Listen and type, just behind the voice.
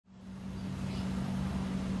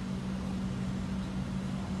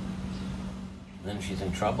then she's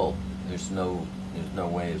in trouble. There's no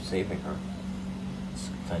way of saving her. It's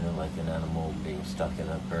kind of like an animal being stuck in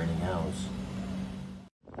a burning house.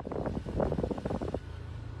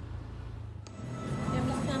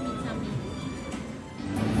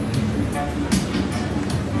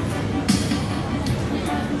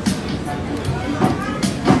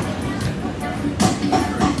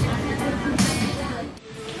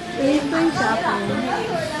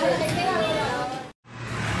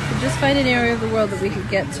 Just find an area of the world that we could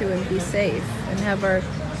get to and be safe and have our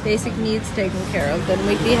basic needs taken care of, then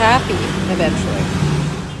we'd be happy eventually.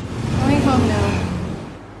 Going home now.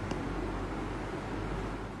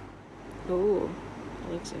 Oh,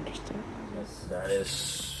 that looks interesting.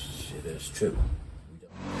 Yes, it is true.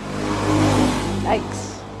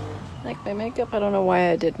 Yikes. Like my makeup? I don't know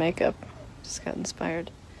why I did makeup. Just got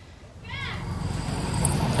inspired.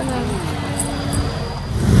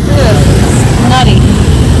 Nutty.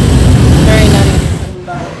 Very nutty.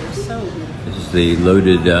 This is the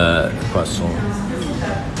loaded croissant.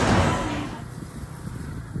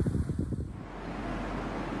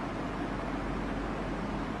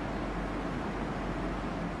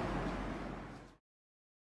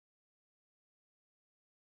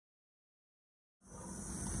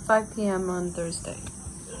 p.m. on Thursday.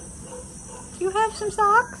 Do you have some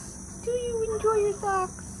socks? Do you enjoy your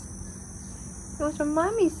socks? Those are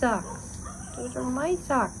mommy socks. Those are my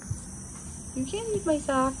socks. You can't use my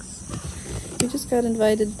socks. We just got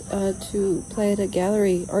invited to play at a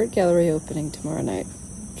art gallery opening tomorrow night,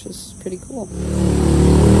 which is pretty cool. 2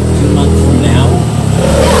 months from now?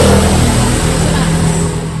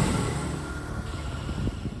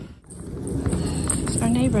 It's our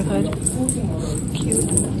neighborhood.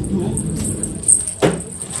 Cute.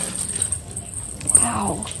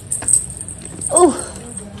 Wow. Oh,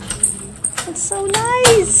 that's so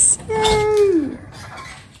nice. Yay.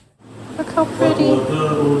 Look how pretty.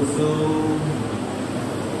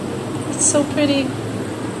 It's so pretty.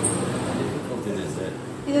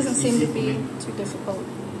 He doesn't seem to be too difficult.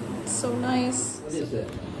 It's so nice. What is it?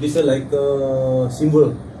 This is like a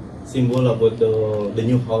symbol about the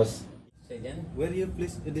new house. Say again? Where you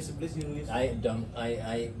place? This place you use?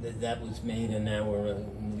 That was made and now we're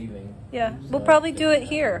leaving. Yeah, we'll probably do it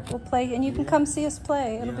here. We'll play, and you can come see us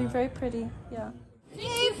play. It'll be very pretty. Yeah.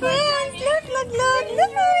 Hey friends, look at this!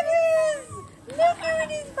 Look at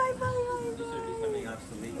this! Bye bye. These are becoming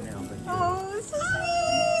obsolete now. But Oh, so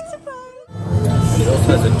sweet! Surprise! it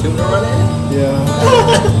also has a tuner on it? Yeah.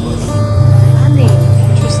 Honey.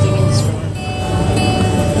 Interesting instrument.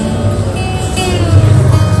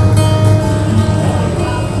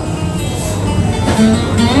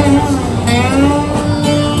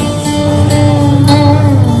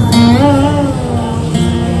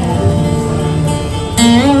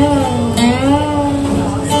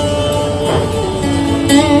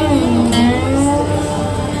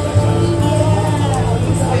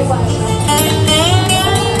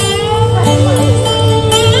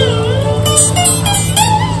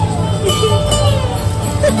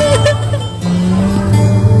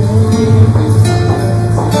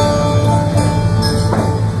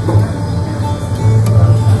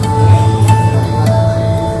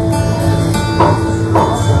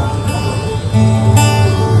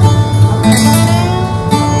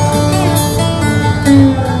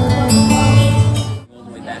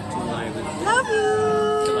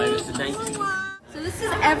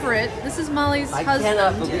 This is Molly's husband. I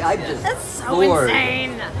cannot believe That's so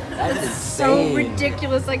insane. That is so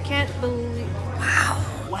ridiculous. I can't believe. Wow.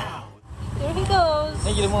 Wow. There he goes.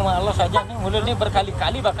 I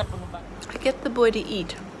get the boy to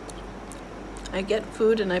eat. I get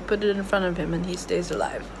food and I put it in front of him and he stays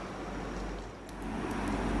alive.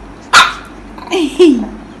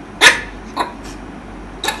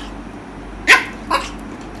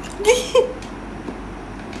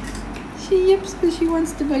 She yips because she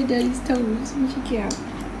wants to bite Daddy's toes and she can't.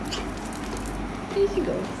 Here she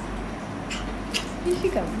goes. Here she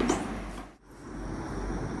comes.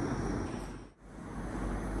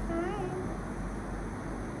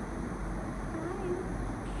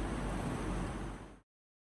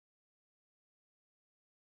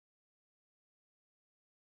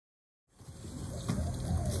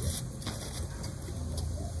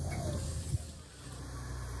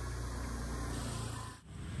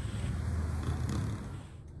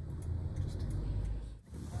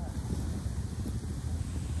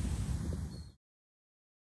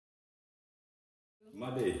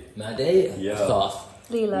 Made? Yeah. Thoth.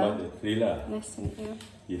 Lila. Lila. Nice to meet you.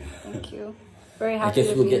 Yeah. Thank you. Very happy I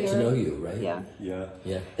guess to we'll be get here. to know you, right? Yeah. Yeah.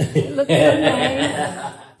 Yeah. It looks so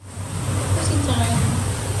nice. Pussy time.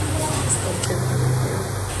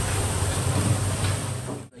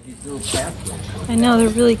 I know, they're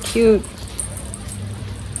really cute.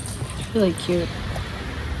 Really cute.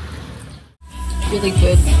 Really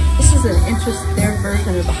good. This is their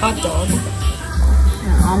version of a hot dog.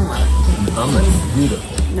 An omelet. Omelet is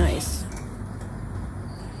beautiful. Nice.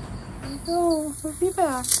 Oh, we'll be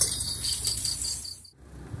back.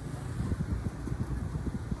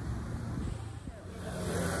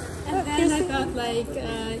 And then I thought like,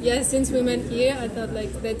 yeah, since we met here, I thought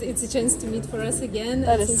like that it's a chance to meet for us again.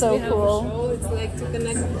 That is since so we have cool. A show, it's like to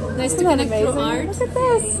connect, nice to Isn't that connect through amazing? art. Look at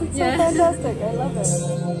this. It's Yeah. so fantastic. I love it.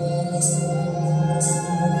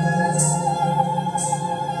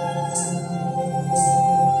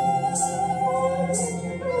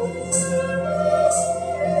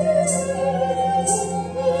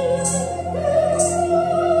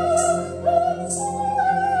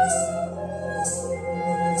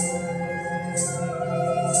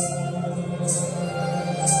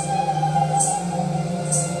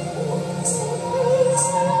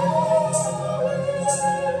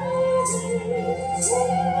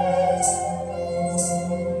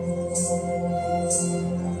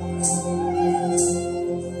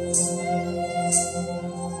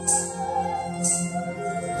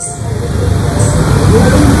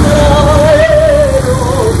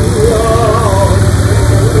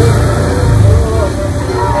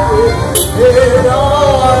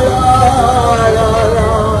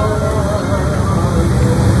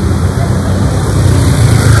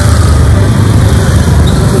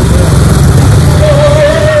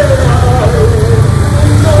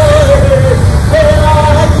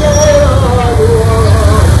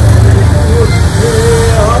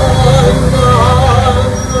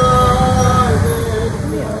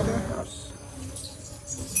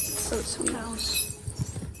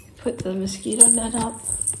 Put the mosquito net up,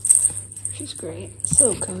 which is great.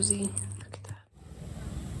 So cozy. Look at that.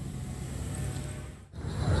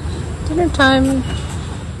 Dinner time.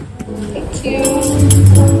 Thank you.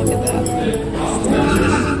 Look at that.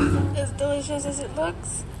 As delicious as it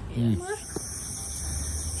looks.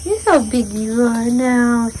 Here's how big you are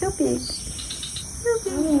now. So big. So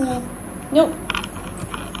big. Nope.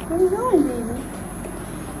 Where are you going, baby?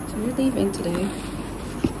 So we're leaving today.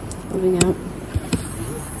 Moving out.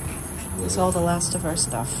 This is all the last of our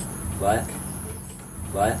stuff. Black.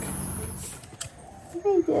 Black. We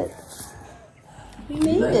made it. We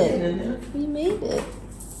made it. We made it.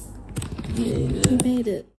 We made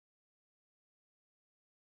it.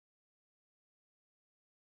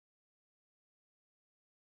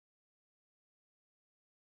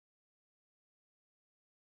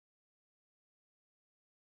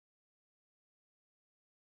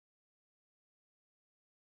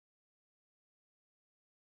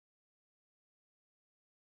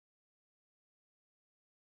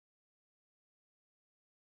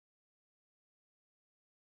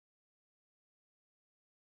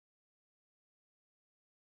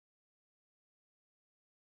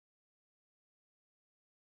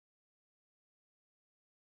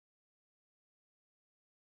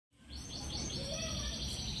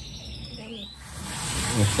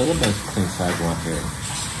 We're still about to clean sidewalk here.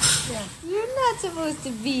 Yeah. You're not supposed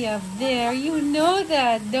to be up there. You know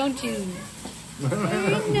that, don't you?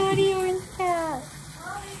 Very naughty orange cat.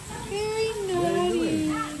 Very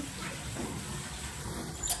naughty.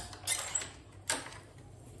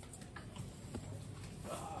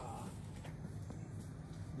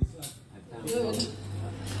 Good.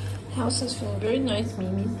 House is feeling very nice.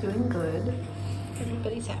 Mimi's doing good.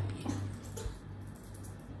 Everybody's happy.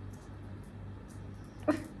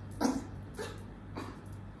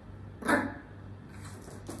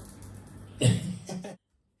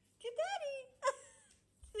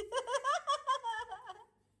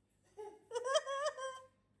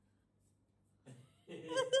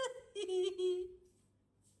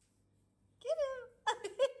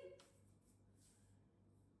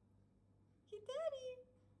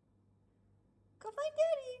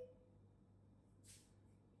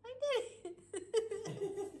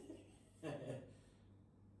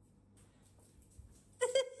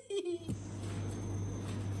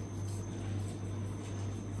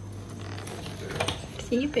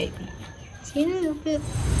 See you, baby. See you in a little bit.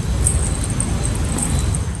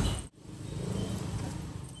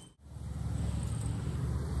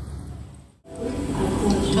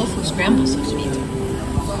 Tofu scramble so sweet.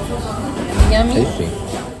 Yummy. Tasty.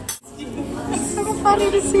 It's so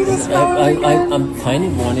funny to see this photo. I'm kind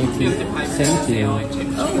of wanting to sing to you.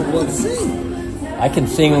 Oh, well, sing. I can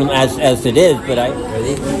sing as it is, but I...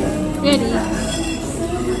 Ready? Ready.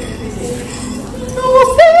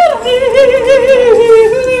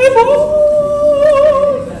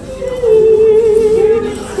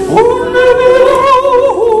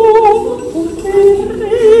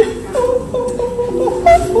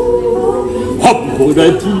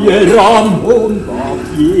 la tierra monda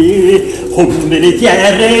qui, come le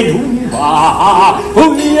tierre d'uva,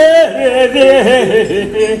 oh nieve,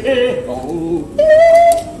 oh,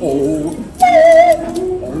 oh.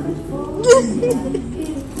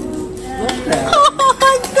 Oh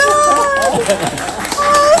my God!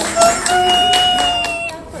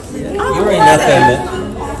 You're enough of it.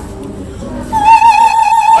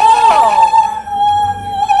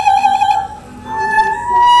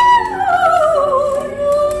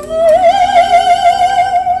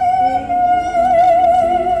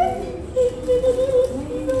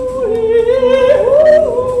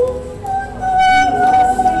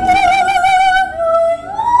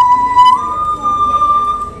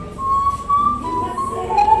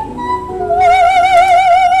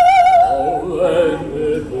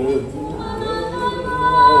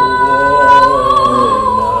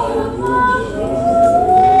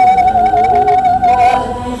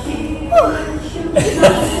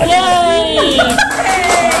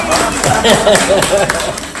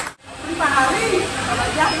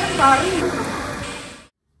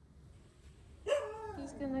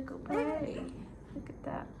 He's gonna go play. Look at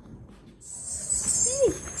that.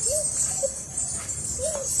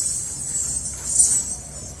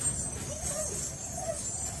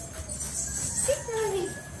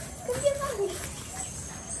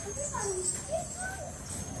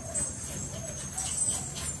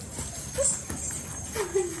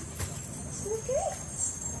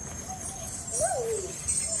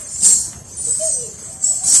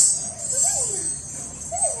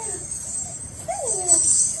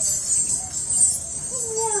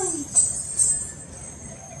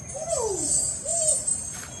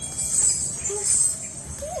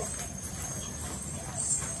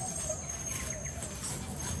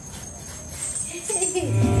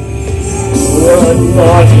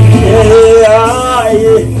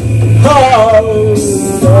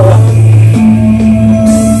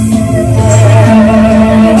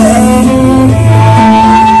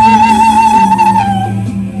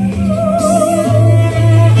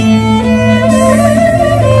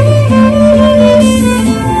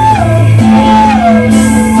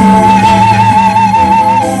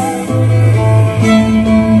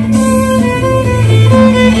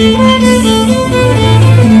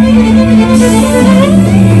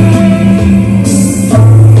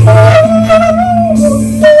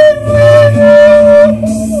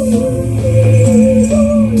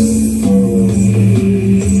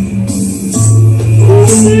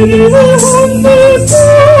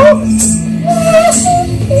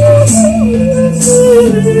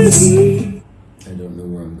 I don't know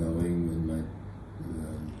where I'm going when my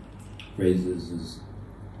phrases is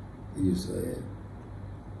usually.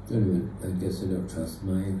 I guess I don't trust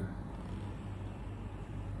my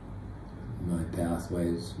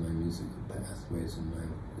pathways, my musical pathways, and my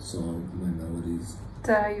song, my melodies. Is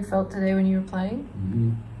that how you felt today when you were playing?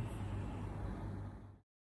 Mm-hmm.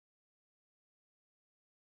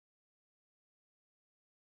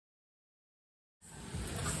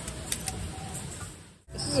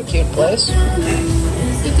 This is a cute place. Look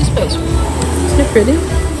at this place. Isn't it pretty?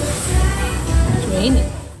 It's raining.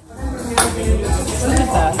 Look at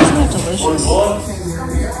that. Isn't that delicious?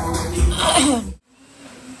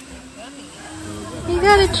 You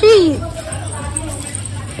got a treat.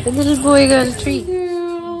 The little boy got a treat.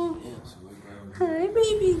 Hi,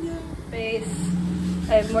 baby girl. Space.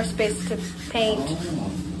 I have more space to paint.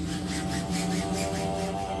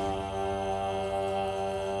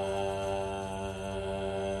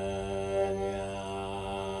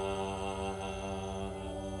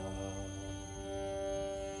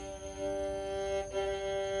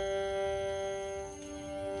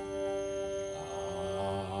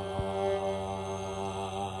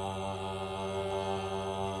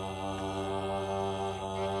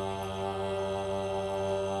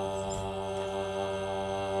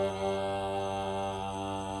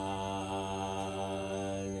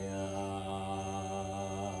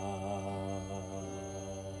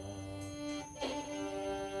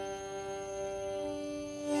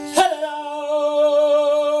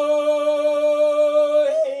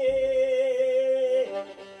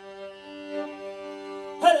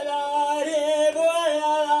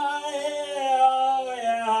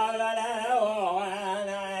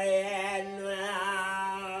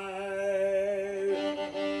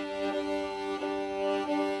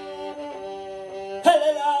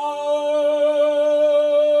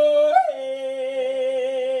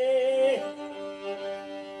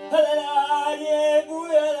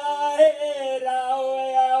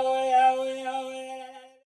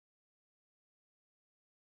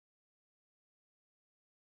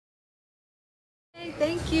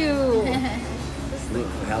 Thank you. Look,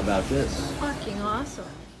 how about this? Fucking awesome.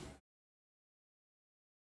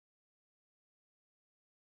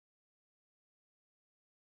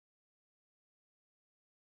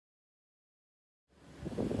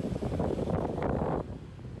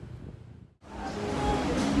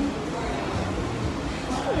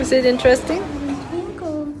 Was it interesting?